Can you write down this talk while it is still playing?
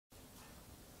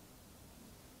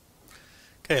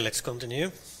Okay, let's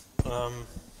continue.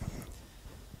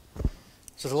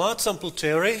 So the large sample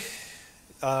theory,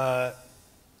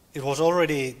 it was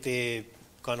already the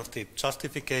kind of the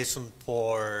justification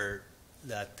for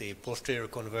that the posterior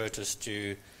convergence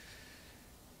to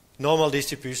normal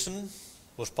distribution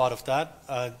was part of that.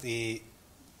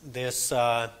 There's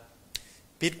a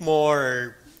bit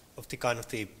more of the kind of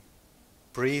the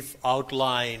brief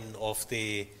outline of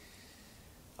the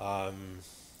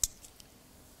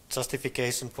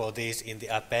justification for this in the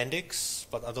appendix,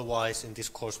 but otherwise in this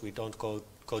course we don't go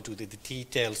to the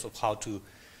details of how to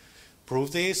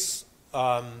prove this.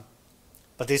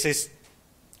 But this is,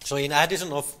 so in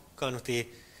addition of kind of the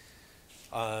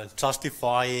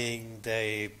justifying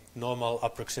the normal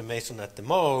approximation at the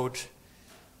mode,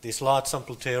 this large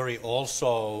sample theory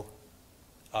also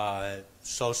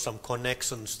shows some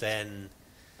connections then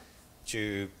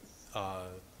to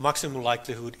maximum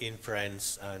likelihood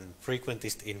inference and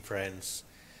frequentist inference,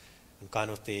 and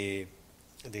kind of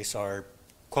these are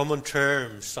common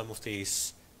terms, some of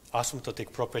these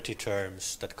asymptotic property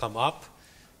terms that come up,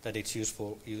 that it's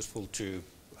useful to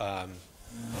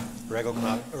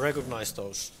recognize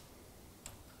those.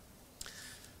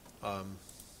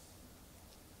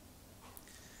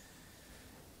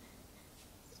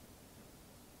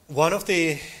 One of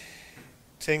the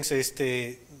things is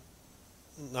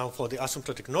now for the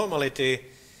asymptotic normality,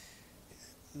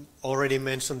 already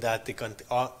mentioned that the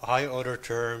high order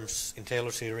terms in Taylor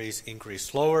series increase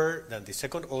slower than the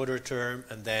second order term,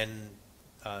 and then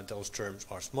those terms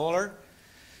are smaller.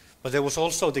 But there was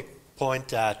also the point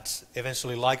that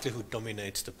eventually likelihood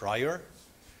dominates the prior.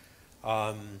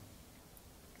 From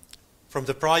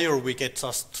the prior we get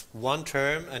just one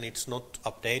term and it's not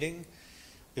updating.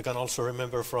 You can also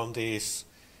remember from these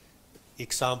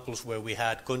examples where we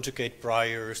had conjugate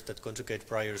priors, that conjugate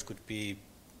priors could be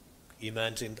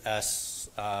imagined as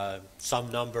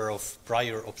some number of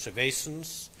prior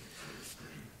observations.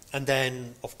 And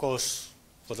then, of course,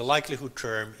 for the likelihood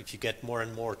term, if you get more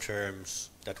and more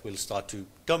terms, that will start to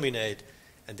dominate,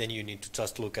 and then you need to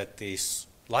just look at this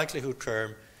likelihood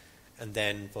term, and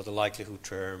then for the likelihood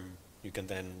term, you can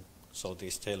then solve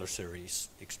these Taylor series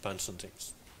expansion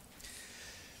things.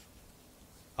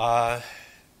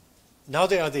 Now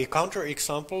there are the counter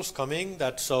examples coming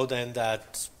that show then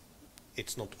that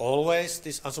it's not always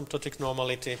this asymptotic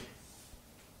normality.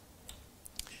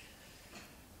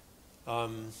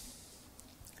 So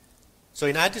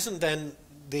in addition then,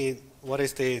 what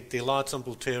is the large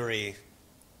sample theory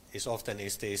is often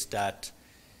is this, that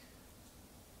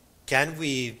can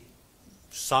we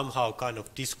somehow kind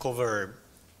of discover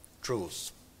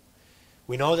truth?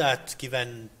 We know that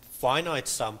given finite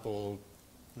sample,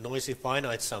 noisy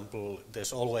finite sample,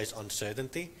 there's always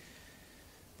uncertainty,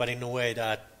 but in a way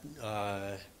that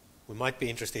we might be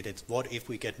interested in what if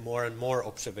we get more and more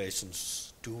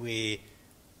observations? Do we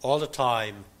all the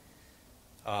time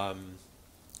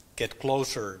get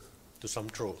closer to some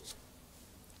truth?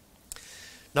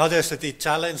 Now there's the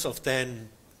challenge of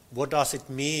then, what does it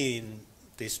mean,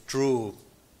 this true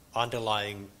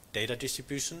underlying data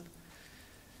distribution?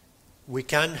 We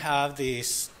can have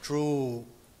this true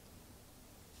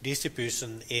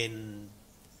distribution in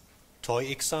toy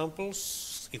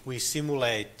examples if we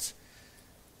simulate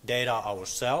data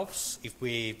ourselves, if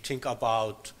we think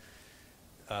about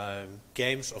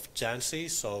games of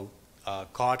chances, so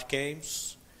card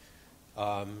games.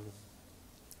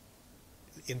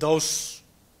 In those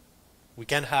we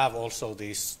can have also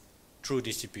this true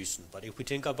distribution, but if we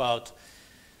think about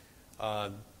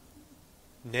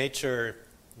nature,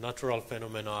 natural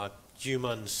phenomena,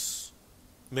 humans,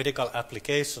 medical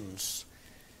applications,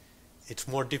 it's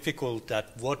more difficult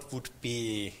that what would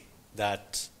be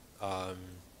that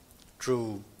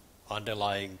true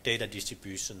underlying data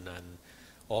distribution, and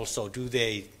also do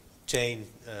they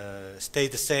stay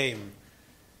the same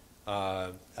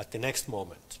at the next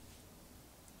moment.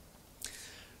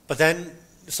 But then,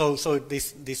 so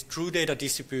this true data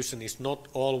distribution is not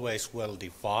always well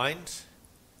defined,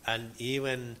 and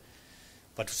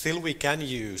but still we can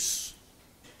use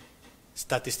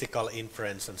statistical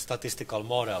inference and statistical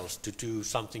models to do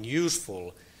something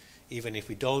useful, even if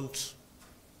we don't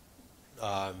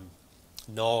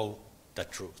know the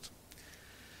truth.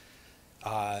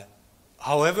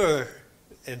 However,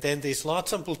 and then this large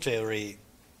sample theory,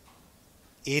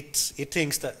 it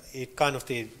thinks that it kind of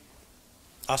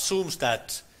assumes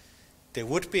that there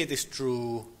would be this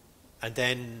true, and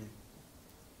then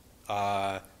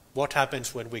what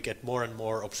happens when we get more and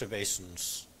more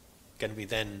observations? Can we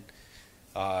then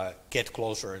get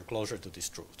closer and closer to this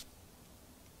truth?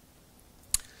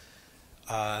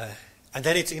 And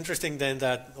then it's interesting then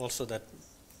that also that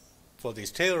for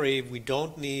this theory, we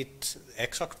don't need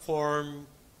exact form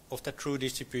of the true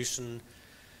distribution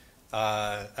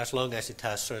as long as it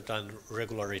has certain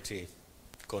regularity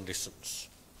conditions.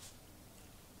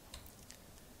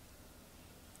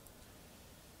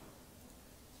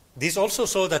 This also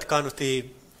shows that kind of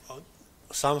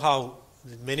somehow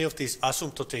many of these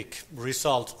asymptotic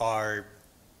results are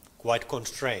quite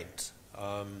constrained.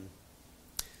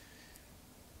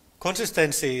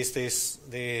 Consistency is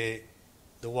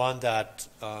the one that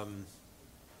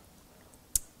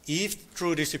if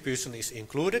true distribution is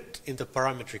included in the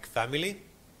parametric family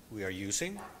we are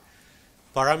using,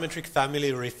 parametric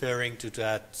family referring to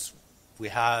that we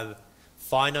have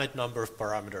finite number of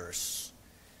parameters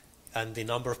and the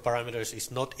number of parameters is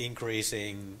not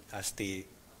increasing as the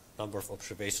number of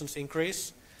observations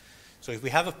increase. So if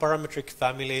we have a parametric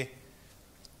family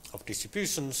of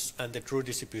distributions and the true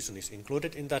distribution is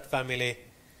included in that family,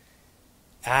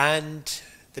 and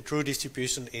the true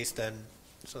distribution is then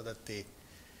so that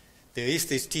there is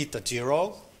this theta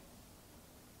 0,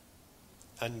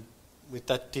 and with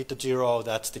that theta 0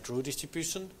 that's the true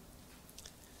distribution,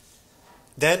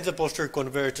 then the posture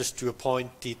converges to a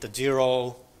point theta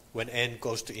 0 when n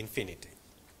goes to infinity.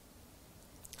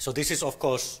 So this is of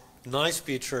course nice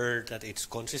feature that it's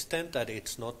consistent, that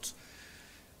it's not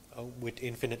with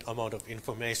infinite amount of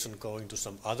information going to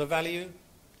some other value,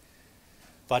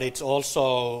 but it's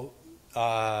also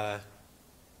kind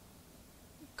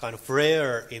of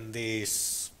rare in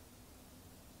these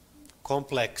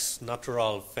complex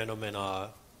natural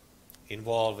phenomena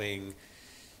involving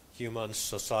human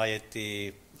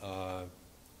society,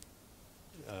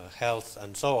 health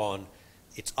and so on.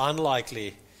 It's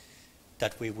unlikely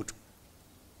that we would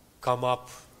come up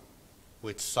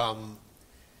with some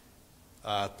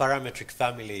parametric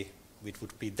family which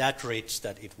would be that rich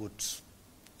that it would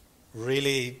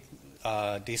really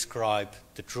describe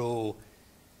the true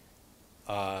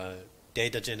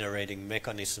data generating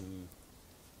mechanism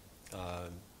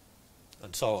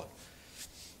and so on.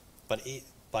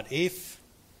 But if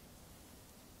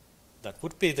that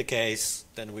would be the case,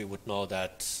 then we would know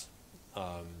that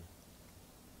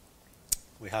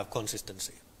we have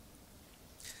consistency.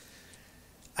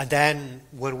 And then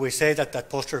when we say that that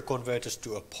posture converges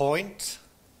to a point,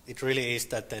 it really is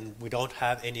that then we don't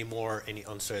have any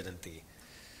uncertainty,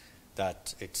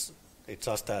 that it's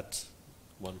just that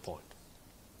one point.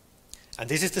 And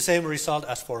this is the same result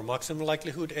as for maximum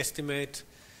likelihood estimate.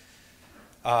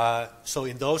 So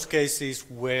in those cases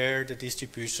where the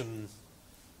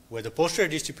posterior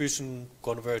distribution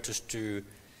converges to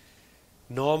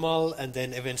normal and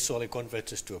then eventually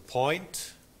converges to a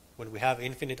point, when we have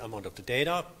infinite amount of the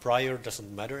data, prior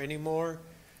doesn't matter anymore,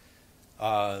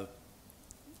 and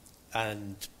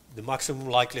the maximum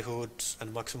likelihood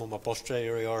and maximum a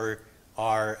posterior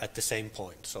are at the same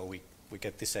point, so we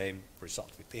get the same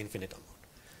result with the infinite amount.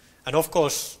 And of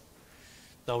course,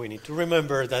 now we need to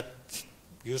remember that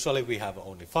usually we have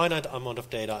only finite amount of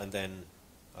data, and then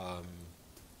the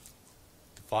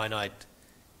finite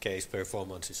case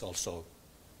performance is also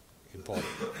important.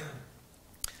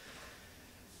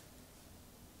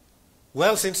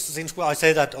 Well, since I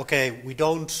say that, okay, we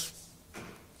don't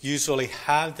usually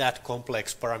have that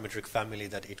complex parametric family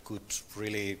that it could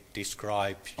really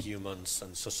describe humans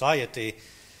and society,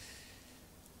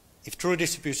 if true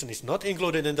distribution is not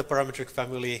included in the parametric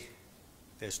family,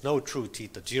 there's no true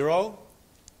theta 0,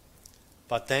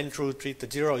 but then true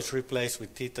theta 0 is replaced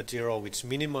with theta 0, which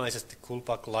minimizes the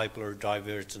Kullback-Leibler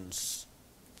divergence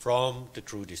from the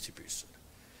true distribution.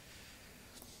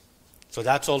 So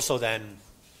that's also then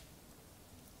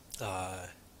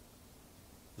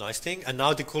nice thing. And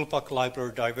now the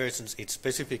Kullback-Leibler divergence, it's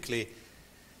specifically,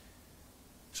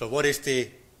 so what is the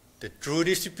true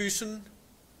distribution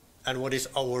and what is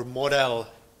our model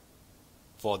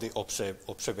for the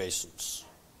observations.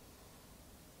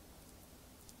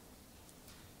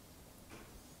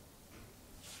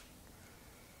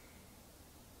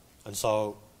 And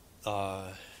so,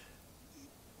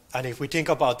 and if we think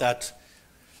about that,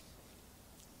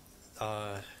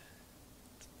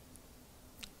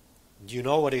 do you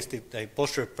know what is the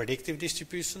posterior predictive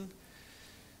distribution?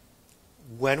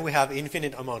 When we have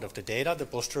infinite amount of the data, the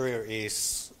posterior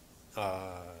is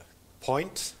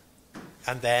point,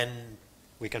 and then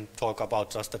we can talk about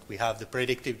just that we have the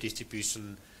predictive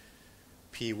distribution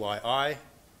PYI,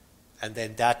 and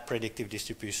then that predictive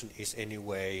distribution is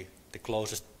anyway the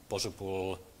closest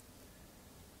possible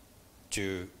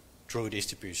to true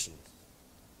distribution.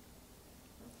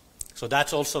 So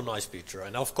that's also a nice feature.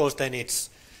 And of course then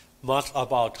it's much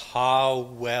about how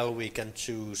well we can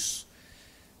choose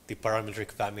the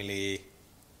parametric family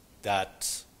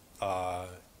that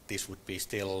this would be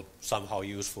still somehow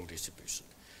useful distribution.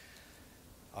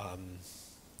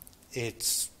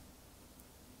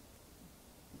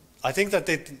 I think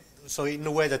that so in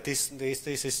a way that this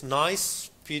is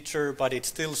nice feature, but it's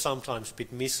still sometimes a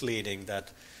bit misleading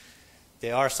that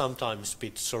there are sometimes a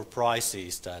bit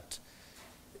surprises that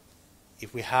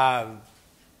if we have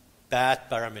bad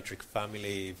parametric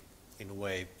family, in a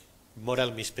way,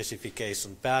 model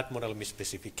misspecification, bad model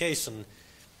misspecification,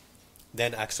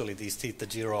 then actually these theta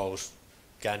zeros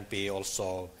can be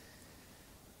also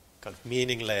kind of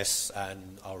meaningless,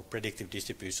 and our predictive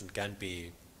distribution can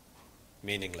be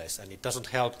meaningless. And it doesn't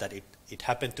help that it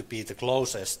happened to be the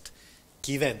closest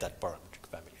given that parametric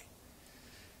family.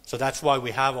 So that's why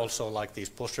we have also like these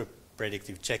posterior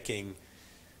predictive checking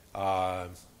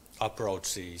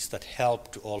approaches that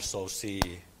help to also see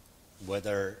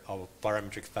whether our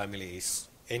parametric family is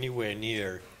anywhere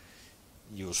near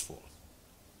useful.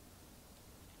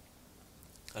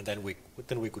 And then we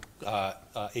could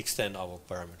extend our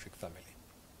parametric family.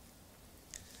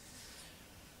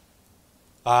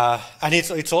 And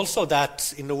it's also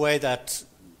that in a way that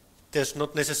there's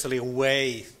not necessarily a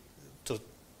way to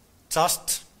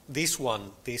just this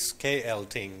KL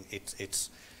thing. It's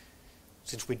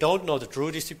since we don't know the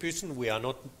true distribution, we are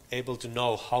not able to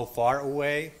know how far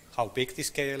away, how big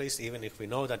this KL is, even if we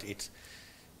know that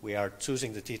we are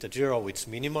choosing the theta zero, which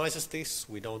minimizes this.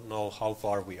 We don't know how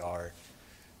far we are,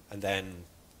 and then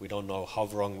we don't know how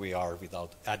wrong we are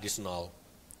without additional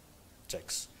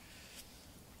checks.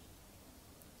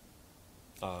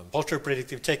 Posterior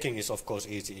predictive checking is of course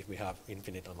easy if we have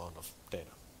infinite amount of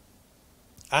data.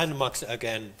 And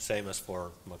again, same as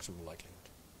for maximum likelihood.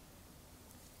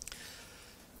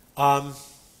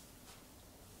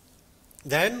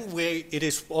 Then it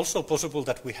is also possible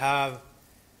that we have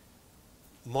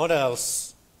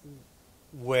models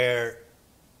where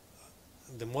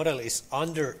the model is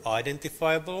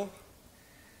under-identifiable,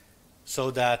 so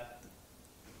that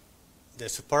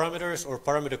there's parameters or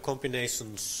parameter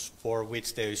combinations for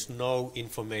which there is no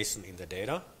information in the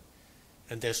data,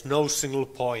 and there's no single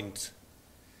point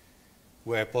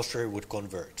where posterior would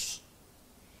converge.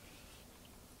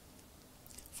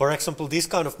 For example, this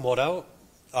kind of model,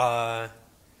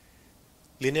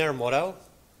 linear model,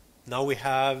 now we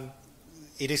have,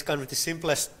 it is kind of the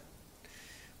simplest,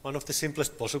 one of the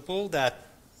simplest possible, that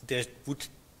there would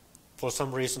for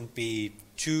some reason be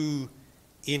two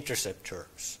intercept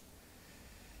terms.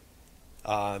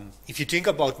 If you think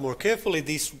about more carefully,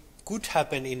 this could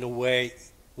happen in a way,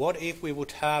 what if we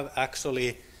would have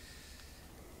actually,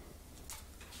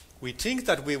 we think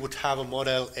that we would have a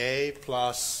model A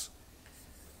plus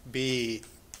B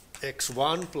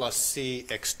x1 plus C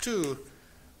x2,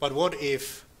 but what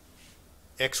if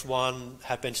x1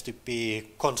 happens to be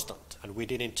constant and we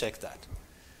didn't check that?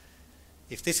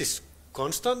 If this is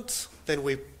constant, then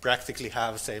we practically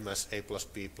have same as A plus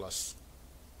B plus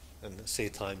and C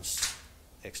times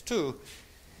x2.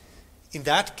 In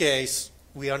that case,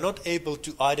 we are not able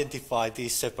to identify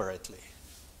these separately.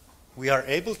 We are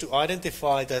able to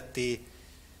identify that the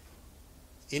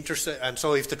intercept, and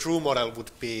so if the true model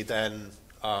would be then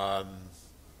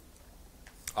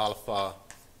alpha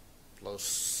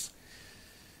plus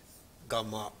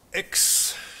gamma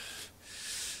x,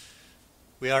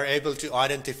 we are able to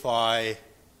identify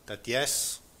that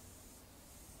yes,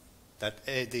 that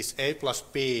this A plus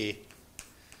B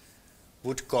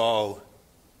would go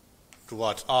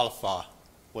towards alpha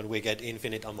when we get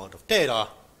infinite amount of data,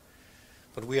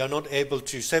 but we are not able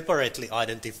to separately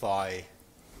identify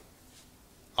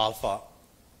alpha,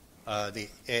 the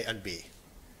A and B.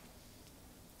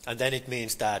 And then it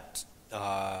means that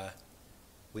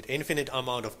with infinite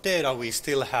amount of data, we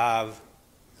still have,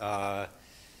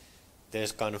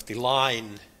 there's kind of the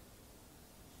line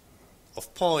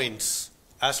of points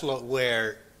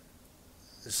where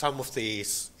some of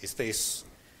these is this,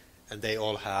 and they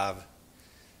all have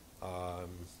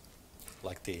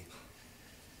like the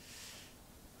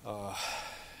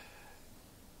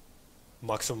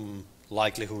maximum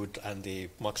likelihood and the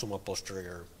maximum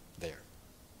posterior there.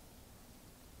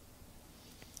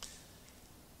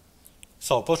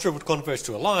 So posterior would converge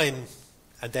to a line,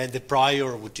 and then the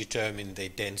prior would determine the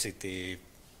density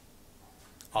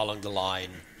along the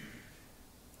line,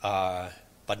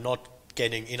 but not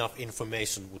getting enough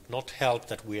information would not help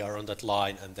that we are on that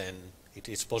line, and then it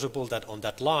is possible that on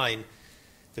that line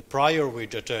the prior will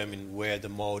determine where the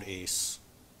mode is,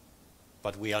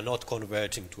 but we are not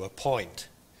converging to a point.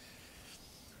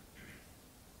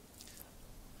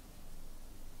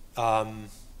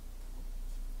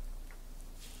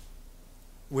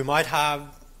 We might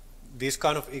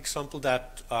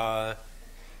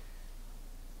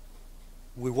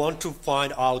we want to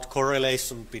find out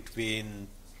correlation between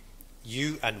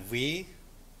U and V.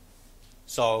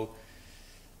 So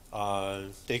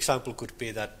the example could be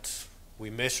that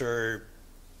we measure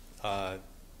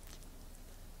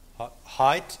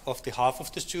height of the half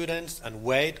of the students and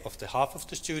weight of the half of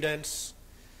the students,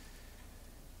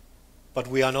 but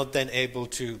we are not then able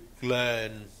to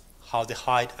learn how the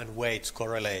height and weights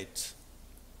correlate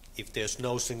if there's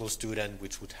no single student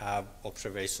which would have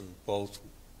observation both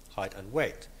height and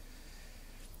weight.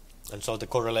 And so the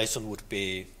correlation would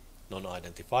be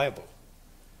non-identifiable.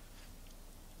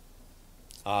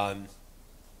 And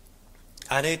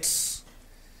it's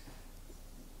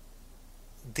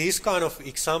these kind of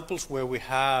examples where we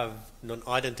have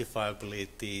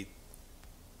non-identifiability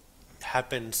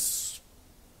happens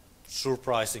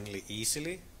surprisingly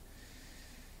easily.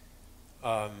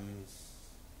 And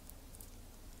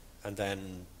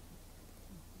then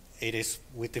it is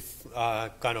with the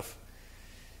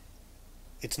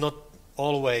it's not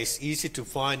always easy to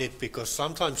find it, because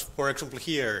sometimes, for example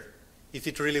here, if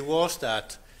it really was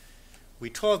that we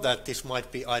thought that this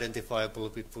might be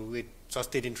identifiable, we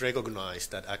just didn't recognize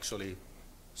that actually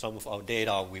some of our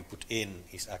data we put in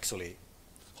is actually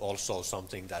also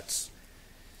something that's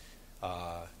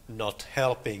not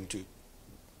helping to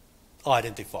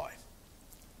identify.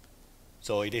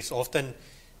 So it is often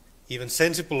even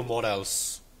sensible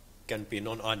models can be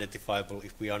non-identifiable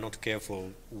if we are not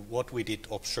careful what we did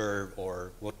observe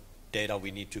or what data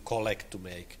we need to collect to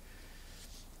make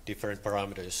different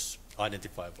parameters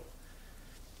identifiable.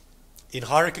 In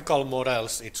hierarchical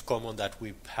models, it's common that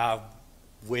we have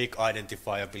weak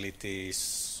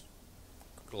identifiabilities,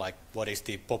 like what is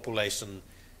the population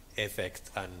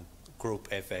effect and group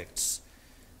effects.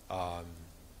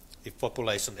 If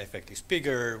population effect is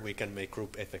bigger, we can make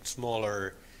group effect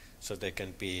smaller, so there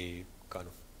can be kind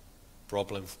of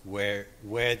problems where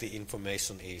the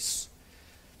information is.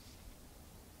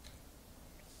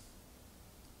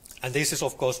 And this is,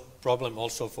 of course, problem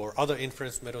also for other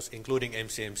inference methods, including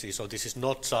MCMC. So this is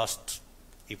not just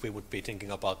if we would be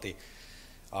thinking about the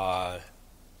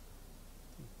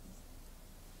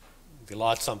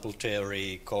large sample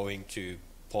theory going to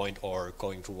point or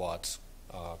going towards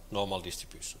normal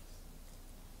distribution.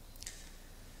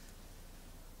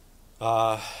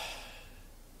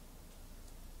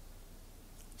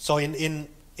 So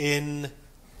in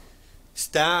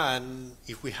STAN,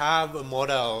 if we have a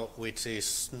model which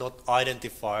is not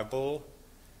identifiable,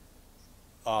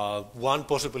 one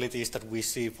possibility is that we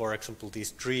see, for example,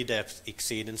 these tree depth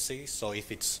exceedancies. So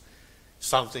if it's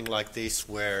something like this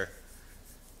where,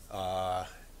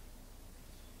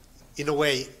 in a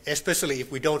way, especially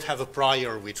if we don't have a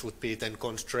prior which would be then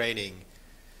constraining,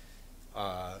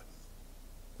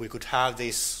 we could have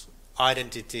this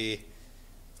identity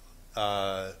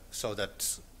so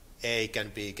that A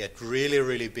can get really,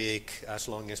 really big as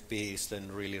long as B is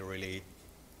then really, really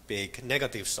big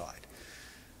negative side.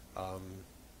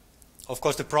 Of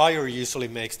course, the prior usually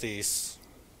makes these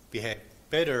behave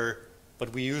better,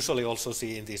 but we usually also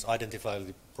see in these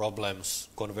identifiability problems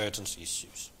convergence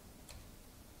issues.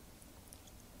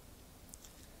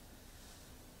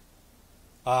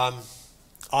 I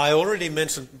already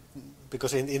mentioned,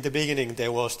 because in the beginning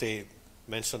there was the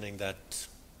mentioning that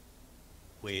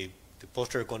the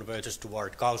posterior converges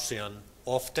toward Gaussian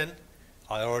often.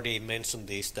 I already mentioned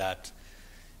this, that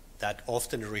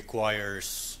often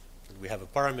requires that we have a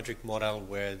parametric model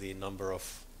where the number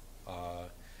of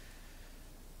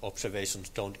observations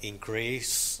don't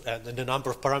increase, and the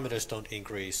number of parameters don't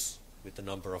increase with the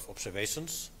number of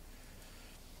observations.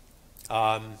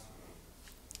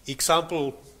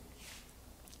 Example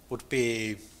would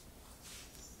be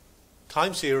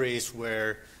time series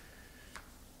where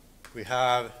we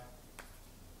have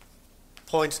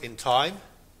points in time,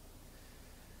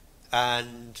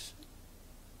 and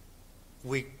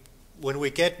when we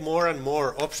get more and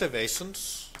more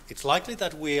observations, it's likely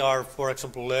that we are, for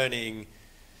example, learning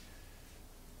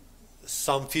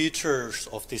some features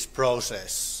of this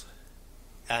process,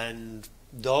 and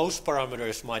those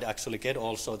parameters might actually get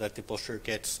also that the posterior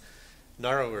gets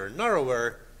narrower and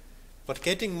narrower, but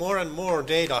getting more and more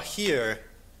data here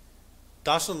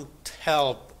doesn't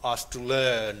help us to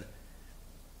learn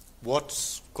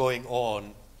what's going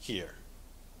on here.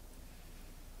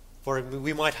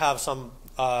 We might have some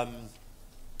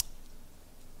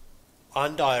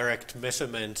indirect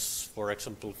measurements, for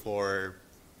example, for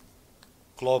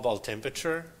global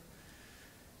temperature,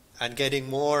 and getting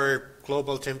more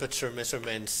global temperature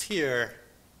measurements here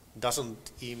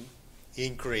doesn't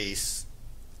increase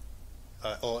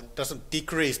or doesn't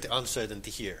decrease the uncertainty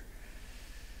here.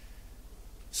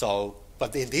 So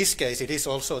but in this case, it is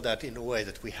also that in a way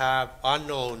that we have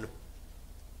unknown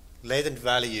latent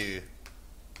value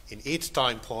in each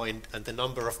time point, and the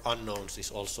number of unknowns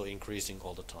is also increasing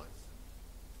all the time.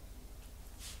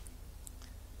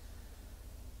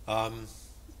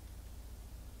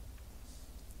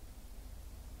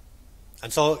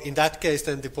 And so in that case,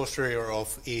 then the posterior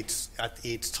of at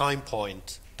each time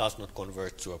point does not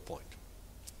converge to a point.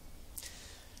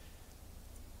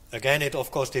 Again, it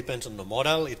of course depends on the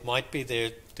model. It might be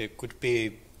there could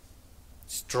be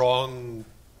strong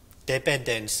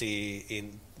dependency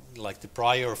in like the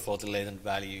prior for the latent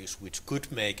values, which could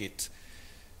make it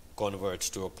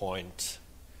converge to a point,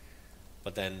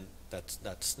 but then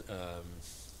that's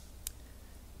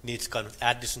needs kind of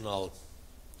additional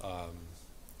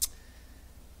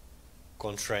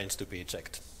constraints to be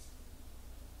checked.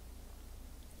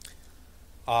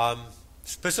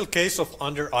 Special case of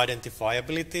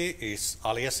under-identifiability is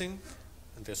aliasing,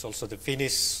 and there's also the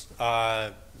Finnish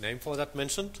name for that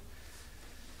mentioned.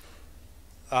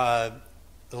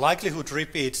 Likelihood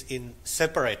repeats in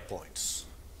separate points.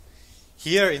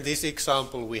 Here in this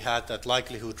example we had that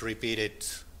likelihood repeated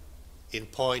in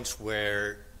points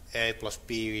where A plus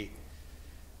B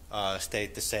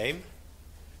stayed the same.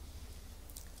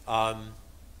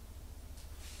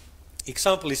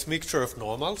 Example is mixture of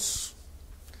normals.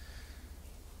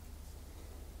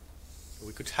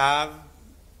 We could have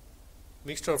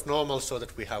mixture of normals so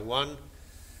that we have one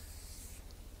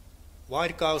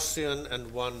wide Gaussian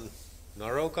and one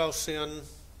narrow Gaussian,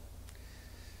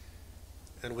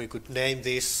 and we could name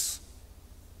this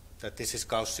that this is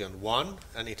Gaussian 1,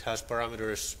 and it has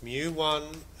parameters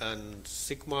mu1 and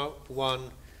sigma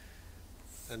 1,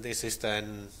 and this is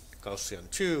then Gaussian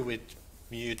 2 with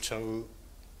mu2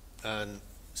 and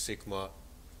sigma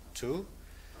 2.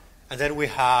 And then we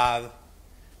have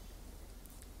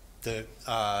the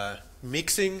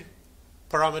mixing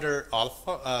parameter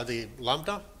alpha, the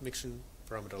lambda, mixing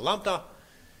parameter lambda,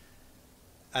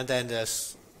 and then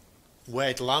there's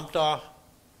weight lambda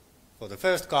for the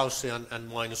first Gaussian and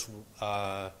minus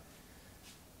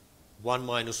 1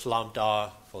 minus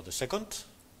lambda for the second.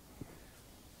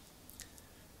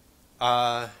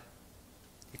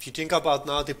 If you think about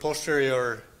now the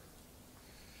posterior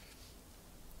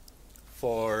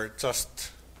for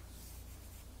just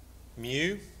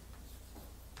mu1,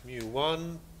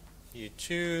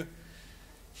 mu2,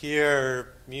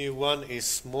 here mu1 is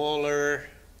smaller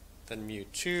than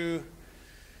mu2,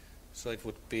 so it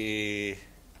would be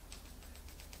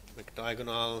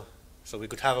diagonal, so we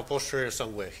could have a posterior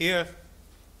somewhere here.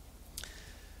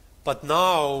 But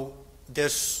now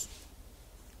there's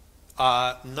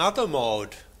another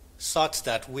mode such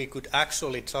that we could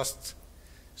actually just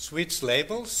switch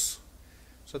labels.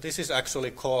 So this is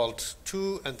actually called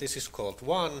 2 and this is called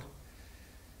 1.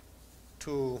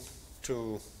 2,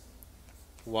 2,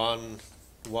 1,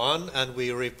 1, and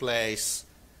we replace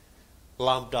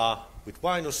lambda with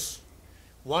minus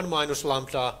 1 minus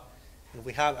lambda, and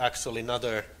we have actually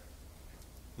another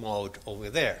mode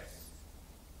over there.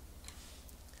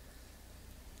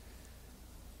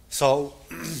 So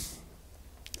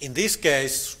in this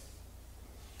case,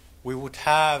 we would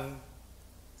have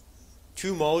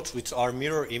two modes which are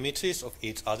mirror images of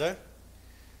each other,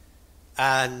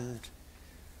 and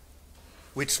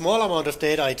with small amount of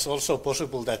data it's also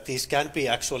possible that these can be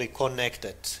actually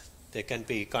connected. They can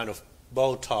be kind of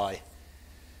bow tie.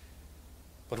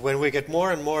 But when we get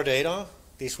more and more data,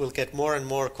 these will get more and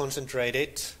more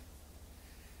concentrated,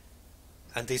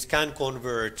 and these can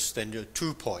converge then to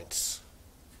 2 points.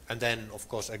 And then, of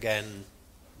course, again,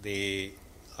 the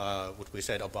what we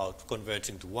said about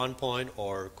converging to 1 point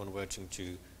or converging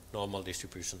to normal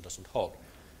distribution doesn't hold.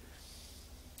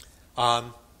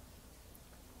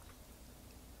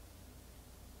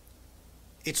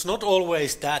 It's not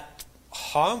always that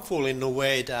harmful in a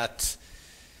way that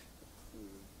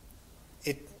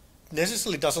it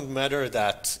necessarily doesn't matter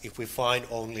that if we find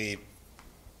only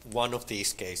one of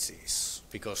these cases,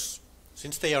 because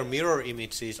since they are mirror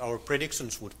images, our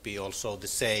predictions would be also the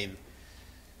same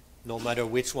no matter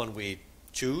which one we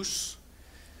choose.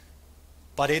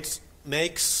 But it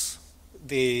makes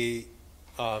the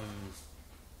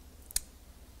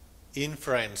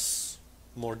inference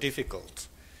more difficult,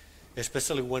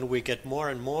 especially when we get more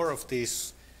and more of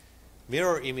these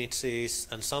mirror images,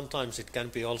 and sometimes it can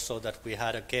be also that we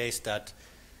had a case that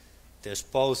there's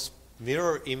both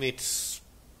mirror image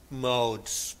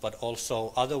modes but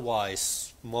also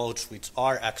otherwise modes which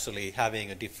are actually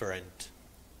having a different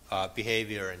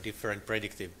behavior and different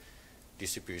predictive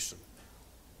distribution.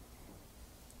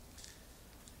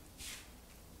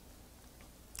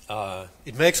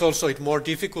 It makes also it more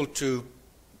difficult to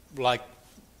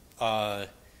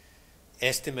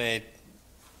estimate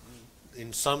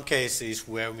in some cases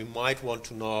where we might want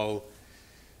to know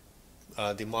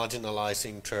the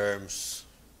marginalizing terms.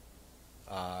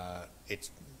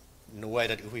 It's in a way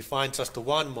that if we find just the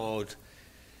one mode,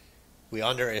 we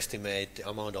underestimate the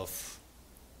amount of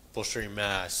posterior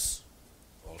mass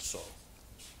also.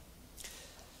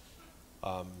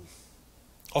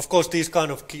 Of course, these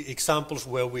kind of key examples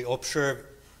where we observe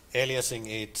aliasing,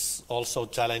 it's also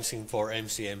challenging for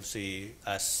MCMC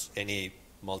as any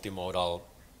multimodal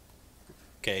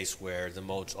case where the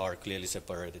modes are clearly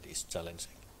separated is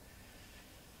challenging.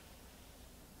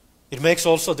 It makes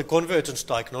also the convergence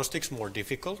diagnostics more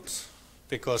difficult,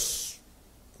 because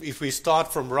if we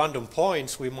start from random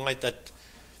points, we might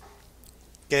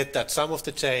get that some of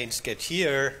the chains get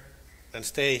here and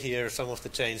stay here, some of the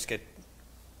chains get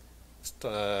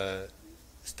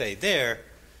stay there,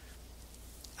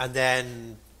 and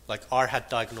then like R-hat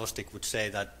diagnostic would say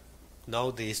that no,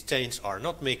 these chains are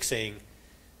not mixing,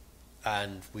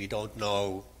 and we don't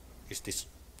know, is this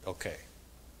okay?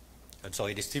 And so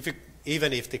it is difficult,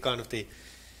 even if the kind of the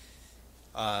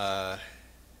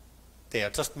they are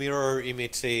just mirror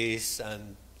images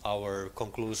and our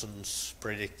conclusions,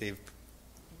 predictive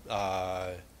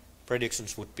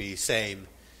predictions would be same.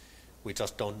 We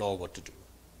just don't know what to do.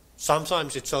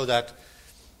 Sometimes it's so that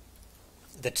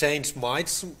the chains might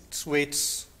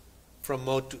switch from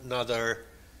mode to another,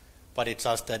 but it's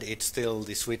just that it's still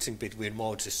the switching between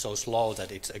modes is so slow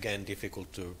that it's again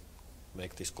difficult to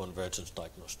make this convergence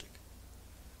diagnostic.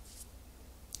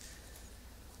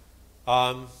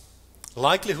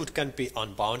 Likelihood can be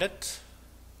unbounded,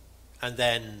 and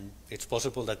then it's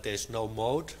possible that there's no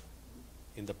mode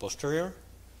in the posterior.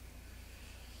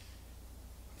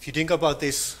 If you think about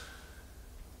this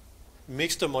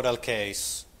mixture model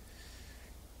case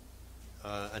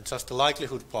and just the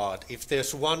likelihood part, if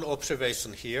there's one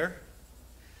observation here,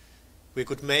 we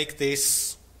could make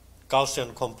this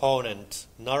Gaussian component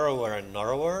narrower and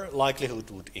narrower, likelihood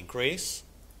would increase,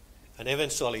 and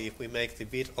eventually if we make the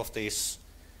bit of this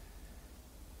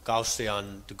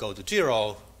Gaussian to go to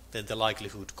 0, then the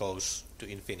likelihood goes to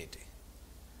infinity.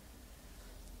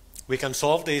 We can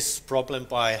solve this problem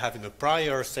by having a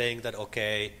prior saying that,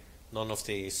 okay, none of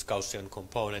these Gaussian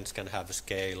components can have a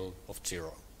scale of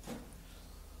 0.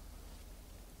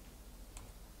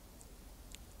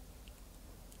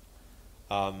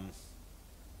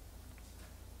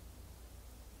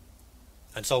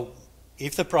 And so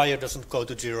if the prior doesn't go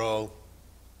to 0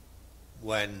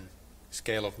 when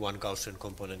scale of one Gaussian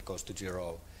component goes to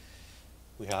 0,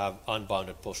 we have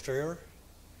unbounded posterior.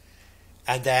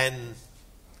 And then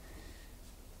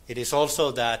it is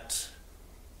also that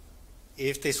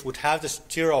if this would have this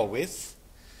 0 width,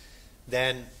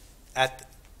 then at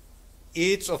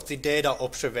each of the data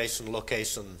observation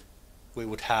location we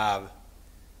would have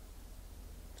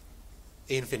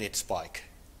infinite spike.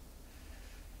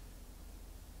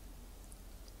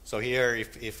 So here,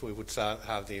 if we would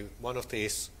have the one of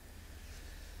these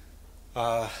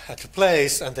at a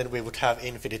place, and then we would have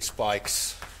infinite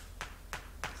spikes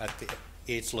at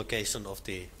each location of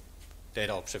the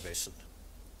data observation.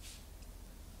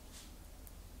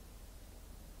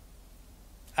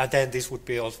 And then this would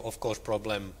be, of course,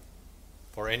 problem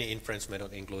for any inference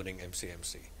method, including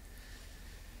MCMC.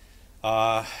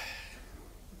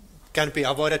 Can be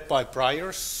avoided by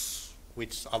priors,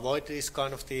 which avoid these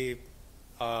kind of the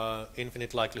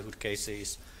infinite likelihood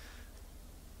cases.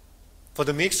 For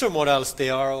the mixture models, they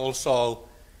are also,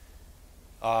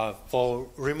 for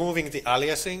removing the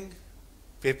aliasing,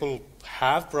 people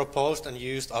have proposed and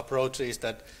used approaches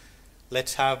that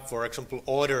let's have, for example,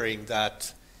 ordering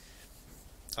that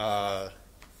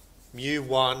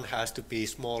mu1 has to be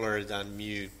smaller than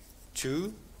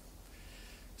mu2,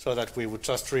 so that we would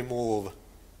just remove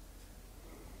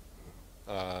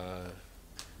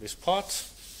this part.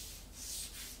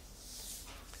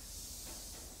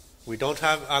 We don't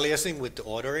have aliasing with the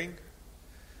ordering,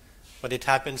 but it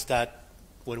happens that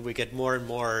when we get more and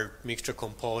more mixture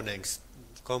components,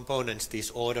 these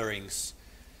orderings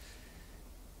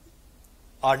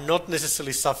are not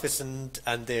necessarily sufficient,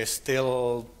 and they're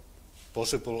still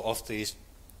possible of these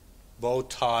bow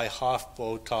tie, half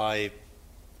bow tie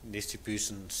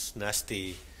distributions,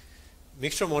 nasty.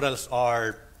 Mixture models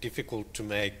are difficult to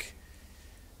make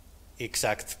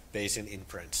exact Bayesian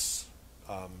inference.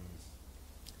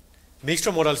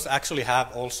 Mixture models actually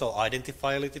have also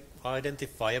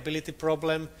identifiability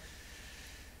problem.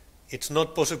 It's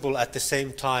not possible at the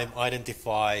same time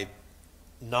identify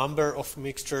number of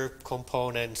mixture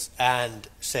components and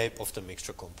shape of the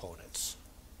mixture components.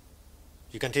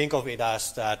 You can think of it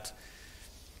as that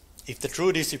if the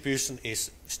true distribution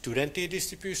is student t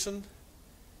distribution,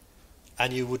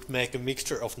 and you would make a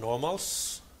mixture of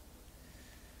normals,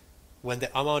 when the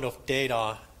amount of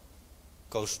data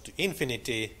goes to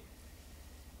infinity,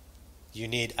 you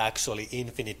need actually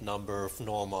infinite number of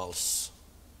normals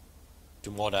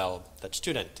to model that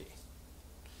student t.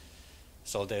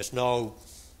 So there's no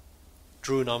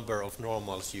true number of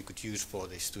normals you could use for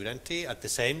the student t. At the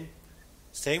same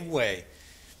way,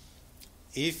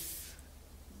 if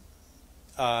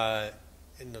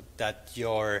that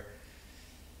your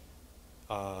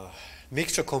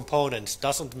mixture components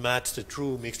doesn't match the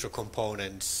true mixture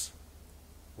components,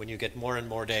 when you get more and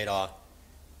more data,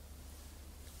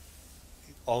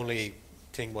 only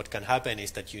thing what can happen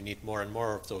is that you need more and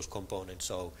more of those components.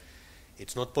 So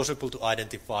it's not possible to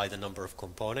identify the number of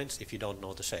components if you don't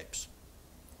know the shapes.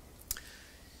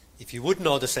 If you would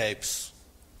know the shapes,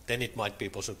 then it might be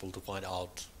possible to find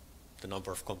out the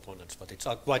number of components, but it's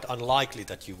quite unlikely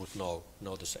that you would know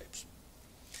the shapes.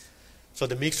 So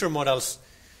the mixture models,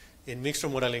 in mixture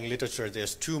modeling literature,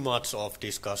 there's too much of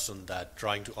discussion that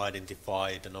trying to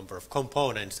identify the number of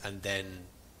components and then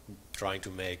trying to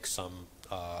make some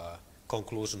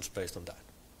conclusions based on that.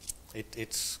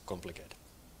 It's complicated.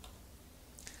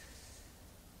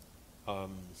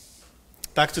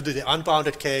 Back to the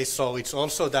unbounded case, so it's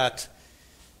also that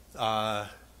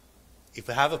if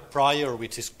we have a prior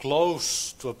which is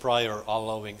close to a prior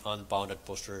allowing unbounded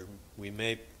posterior, we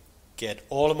may get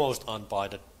almost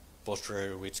unbounded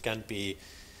posterior, which can be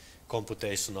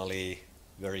computationally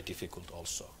very difficult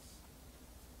also.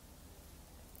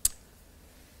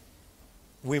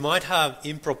 We might have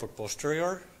improper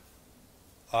posterior,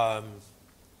 and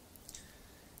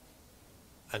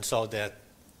so that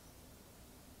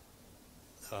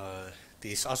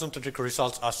these asymptotic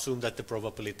results assume that the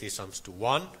probability sums to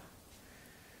 1.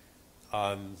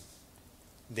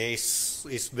 This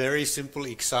is very simple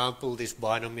example, this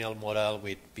binomial model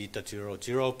with beta 0,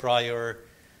 0 prior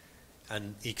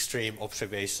and extreme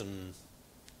observation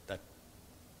that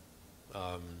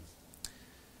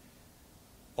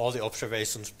all the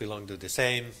observations belong to the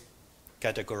same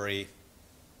category,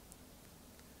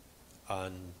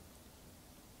 and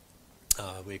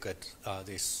we get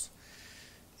this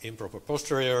improper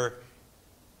posterior.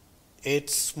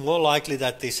 It's more likely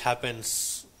that this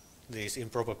happens, these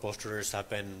improper posteriors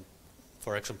happen,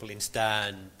 for example, in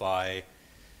Stan by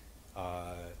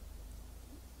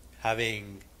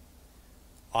having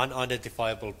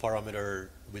unidentifiable parameter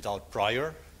without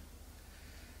prior.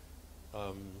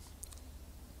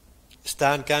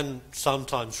 Stan can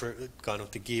sometimes kind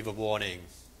of give a warning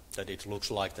that it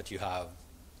looks like that you have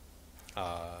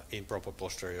improper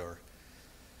posterior.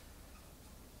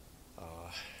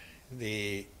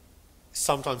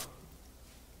 Sometimes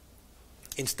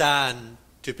in Stan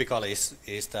typically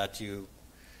is that you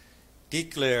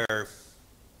declare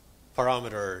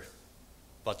parameter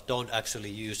but don't actually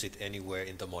use it anywhere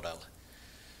in the model,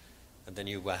 and then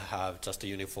you will have just a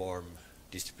uniform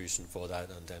distribution for that,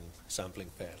 and then sampling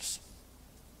fails.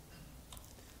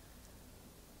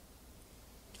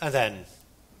 And then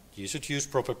you should use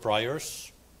proper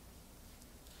priors.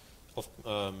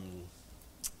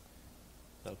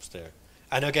 Helps there.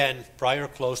 And again, prior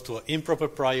close to an improper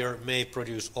prior may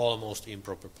produce almost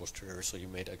improper posterior, so you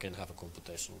may again have a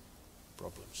computational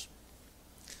problems.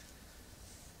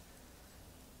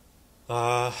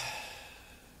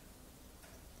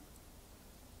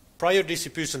 Prior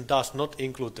distribution does not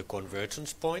include the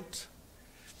convergence point.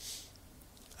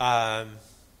 And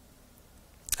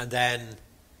then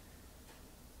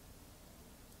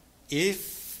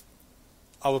if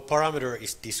our parameter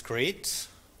is discrete,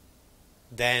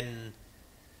 then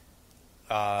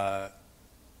the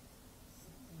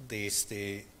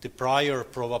prior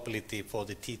probability for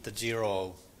the theta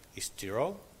 0 is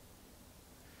 0.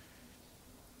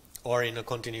 Or in a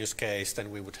continuous case,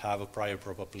 then we would have a prior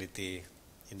probability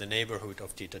in the neighborhood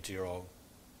of theta 0,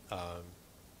 or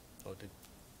the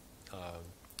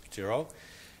 0.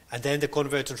 And then the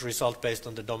convergence result based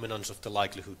on the dominance of the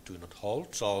likelihood do not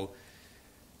hold. So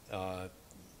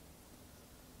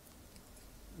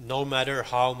no matter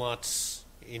how much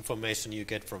information you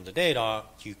get from the data,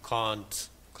 you can't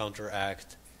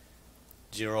counteract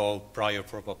 0 prior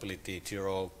probability,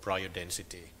 0 prior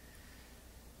density.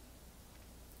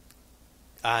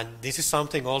 And this is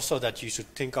something also that you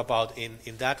should think about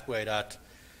in that way that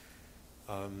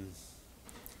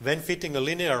when fitting a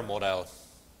linear model,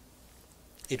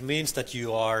 it means that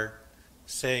you are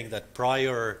saying that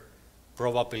prior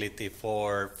probability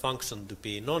for function to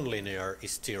be nonlinear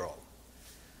is 0.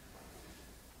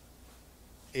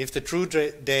 If the true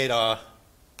data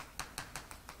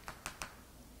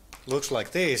looks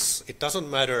like this. It doesn't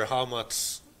matter how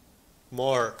much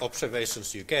more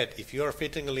observations you get. If you are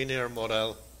fitting a linear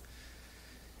model,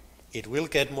 it will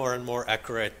get more and more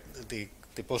accurate. The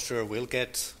posture will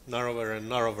get narrower and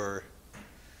narrower.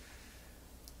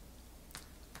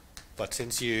 But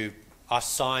since you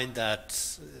assign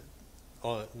that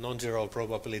non-zero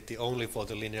probability only for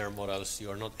the linear models,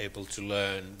 you are not able to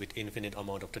learn with infinite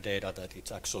amount of the data that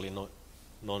it's actually not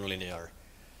non-linear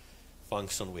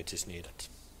function which is needed.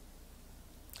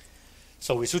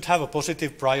 So we should have a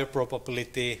positive prior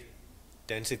probability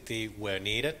density where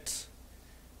needed,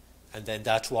 and then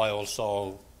that's why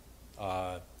also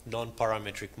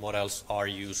non-parametric models are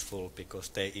useful, because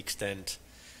they extend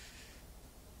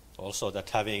also that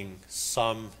having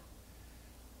some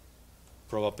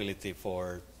probability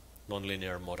for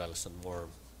nonlinear models and more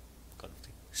kind of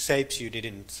shapes you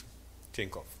didn't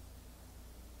think of.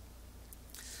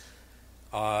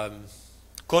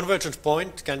 Convergence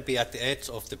point can be at the edge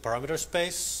of the parameter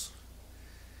space,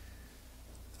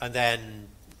 and then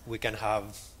we can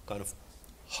have kind of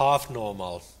half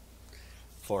normal,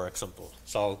 for example.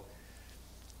 So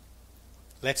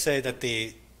let's say that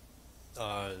we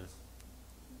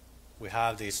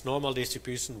have this normal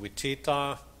distribution with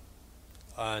theta,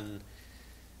 and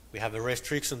we have a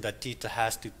restriction that theta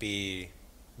has to be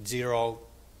 0,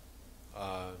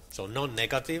 so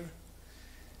non-negative,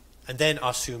 and then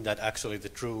assume that actually the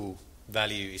true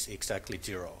value is exactly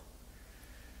 0.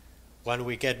 When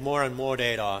we get more and more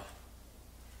data,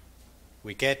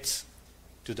 we get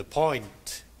to the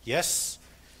point, yes,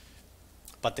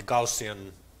 but the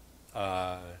Gaussian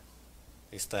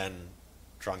is then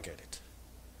truncated.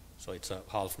 So it's a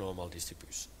half normal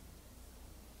distribution.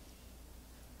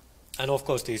 And of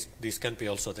course, these can be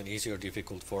also then easier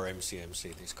difficult for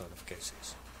MCMC, these kind of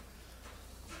cases.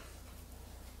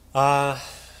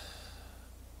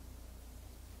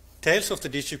 Tails of the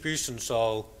distribution,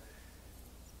 so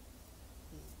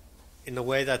in a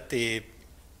way that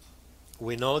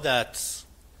we know that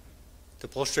the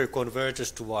posture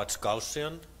converges towards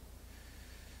Gaussian,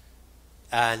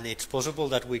 and it's possible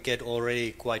that we get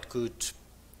already quite good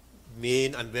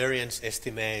mean and variance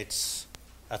estimates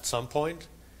at some point.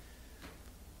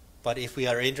 But if we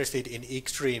are interested in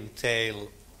extreme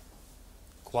tail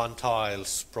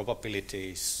quantiles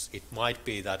probabilities, it might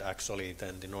be that actually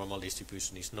then the normal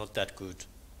distribution is not that good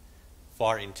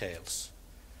far in tails.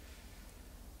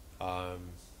 For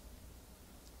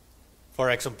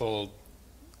example,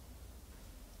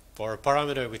 for a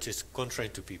parameter which is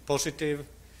constrained to be positive,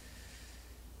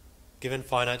 given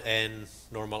finite n,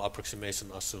 normal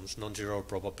approximation assumes non-zero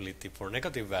probability for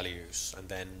negative values, and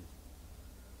then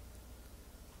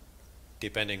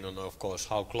depending on, of course,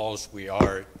 how close we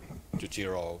are to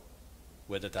 0,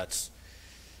 whether that's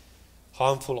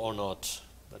harmful or not,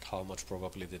 that how much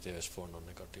probability there is for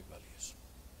non-negative values.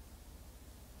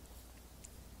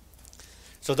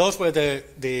 So those were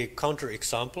the counter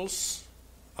examples.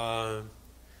 The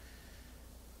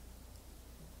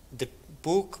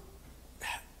book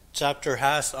chapter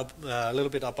has a little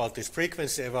bit about these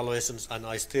frequency evaluations, and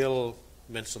I still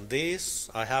mention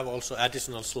these. I have also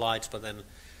additional slides, but then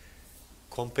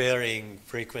comparing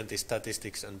frequency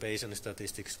statistics and Bayesian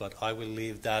statistics, but I will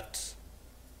leave that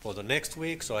for the next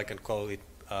week, so I can call it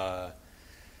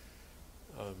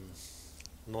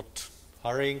not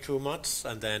hurrying too much,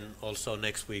 and then also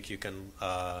next week you can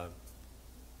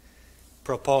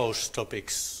propose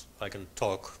topics I can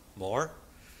talk more.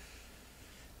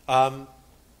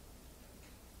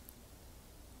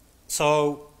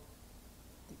 So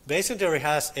Bayesian theory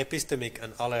has epistemic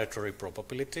and aleatory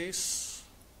probabilities.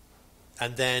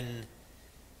 And then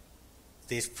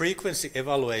these frequency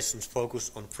evaluations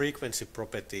focus on frequency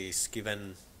properties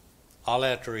given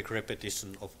aleatoric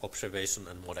repetition of observation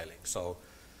and modeling. So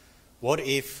what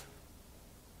if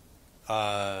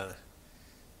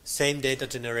same data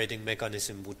generating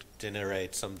mechanism would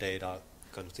generate some data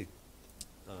kind of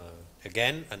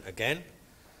again and again?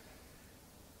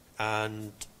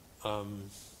 And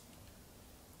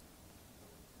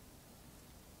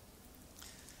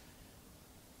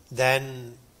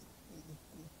then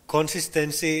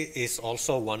consistency is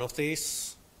also one of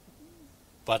these,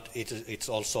 but it's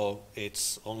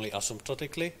only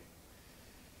asymptotically.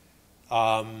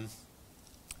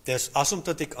 There's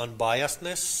asymptotic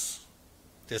unbiasedness.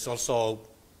 There's also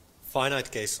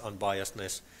finite case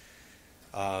unbiasedness.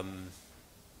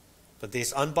 But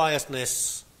this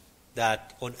unbiasedness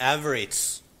that on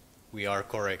average we are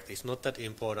correct is not that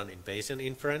important in Bayesian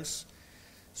inference.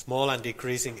 Small and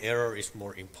decreasing error is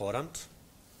more important.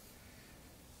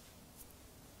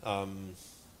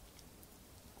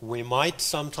 We might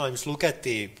sometimes look at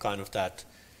the kind of that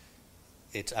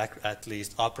it's at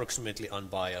least approximately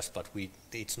unbiased, but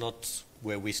it's not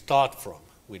where we start from.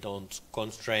 We don't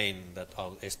constrain that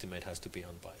our estimate has to be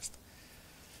unbiased.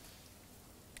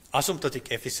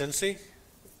 Asymptotic efficiency,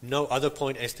 no other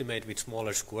point estimate with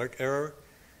smaller squared error.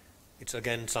 It's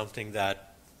again something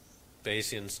that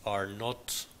Bayesians are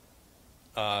not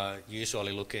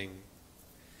usually looking.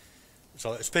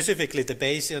 So specifically the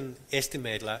Bayesian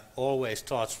estimate always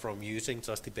starts from using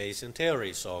just the Bayesian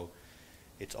theory. So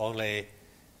it's only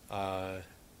kind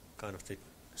of the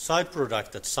side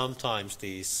product that sometimes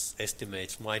these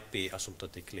estimates might be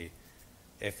asymptotically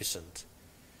efficient.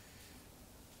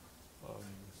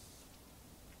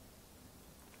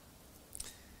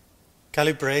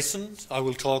 Calibration, I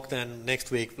will talk then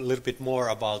next week a little bit more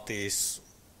about these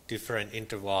different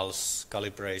intervals,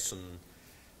 calibration,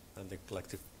 and the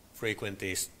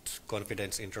frequentist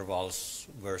confidence intervals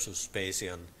versus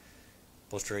Bayesian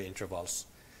posterior intervals.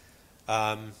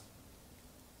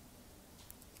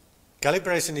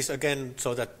 Calibration is again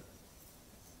so that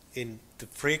in the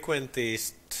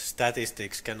frequentist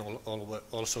statistics can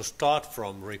also start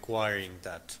from requiring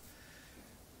that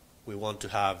we want to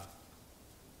have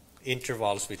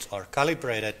intervals which are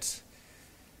calibrated,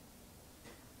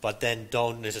 but then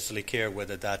don't necessarily care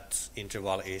whether that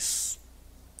interval is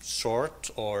short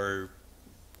or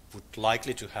would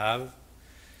likely to have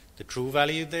the true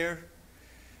value there.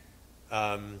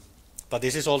 But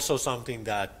this is also something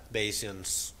that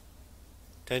Bayesians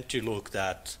tend to look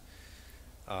at.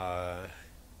 The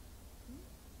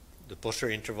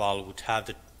posterior interval would have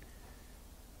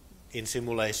in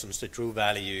simulations the true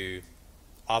value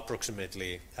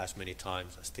approximately as many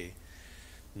times as the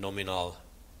nominal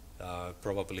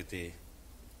probability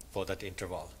for that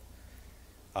interval.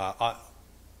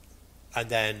 And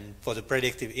then for the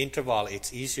predictive interval,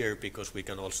 it's easier because we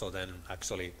can also then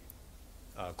actually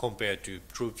compare to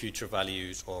true future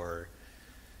values, or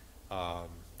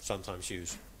sometimes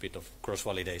use a bit of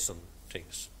cross-validation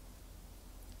things.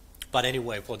 But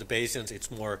anyway, for the Bayesians,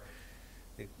 it's more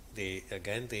the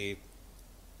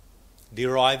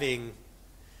deriving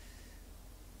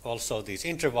also these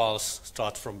intervals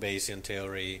start from Bayesian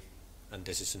theory and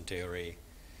decision theory,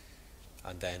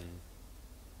 and then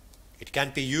it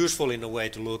can be useful in a way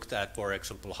to look at, for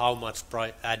example, how much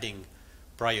adding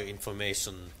prior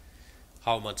information,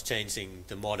 how much changing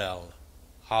the model,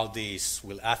 how these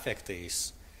will affect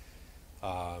these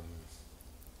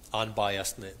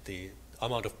unbiased, the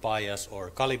amount of bias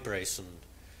or calibration,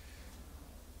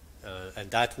 and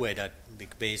that way that the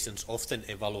Bayesians often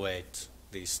evaluate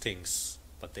these things,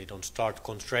 but they don't start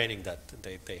constraining that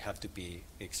they have to be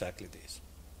exactly this.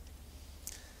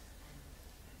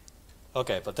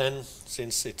 Okay, but then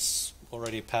since it's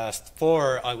already past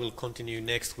 4, I will continue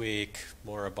next week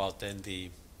more about then the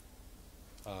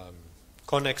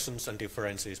connections and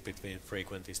differences between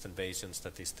frequentist and Bayesian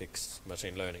statistics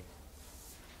machine learning.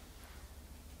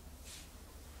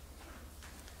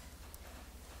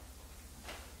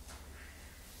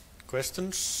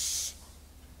 Questions?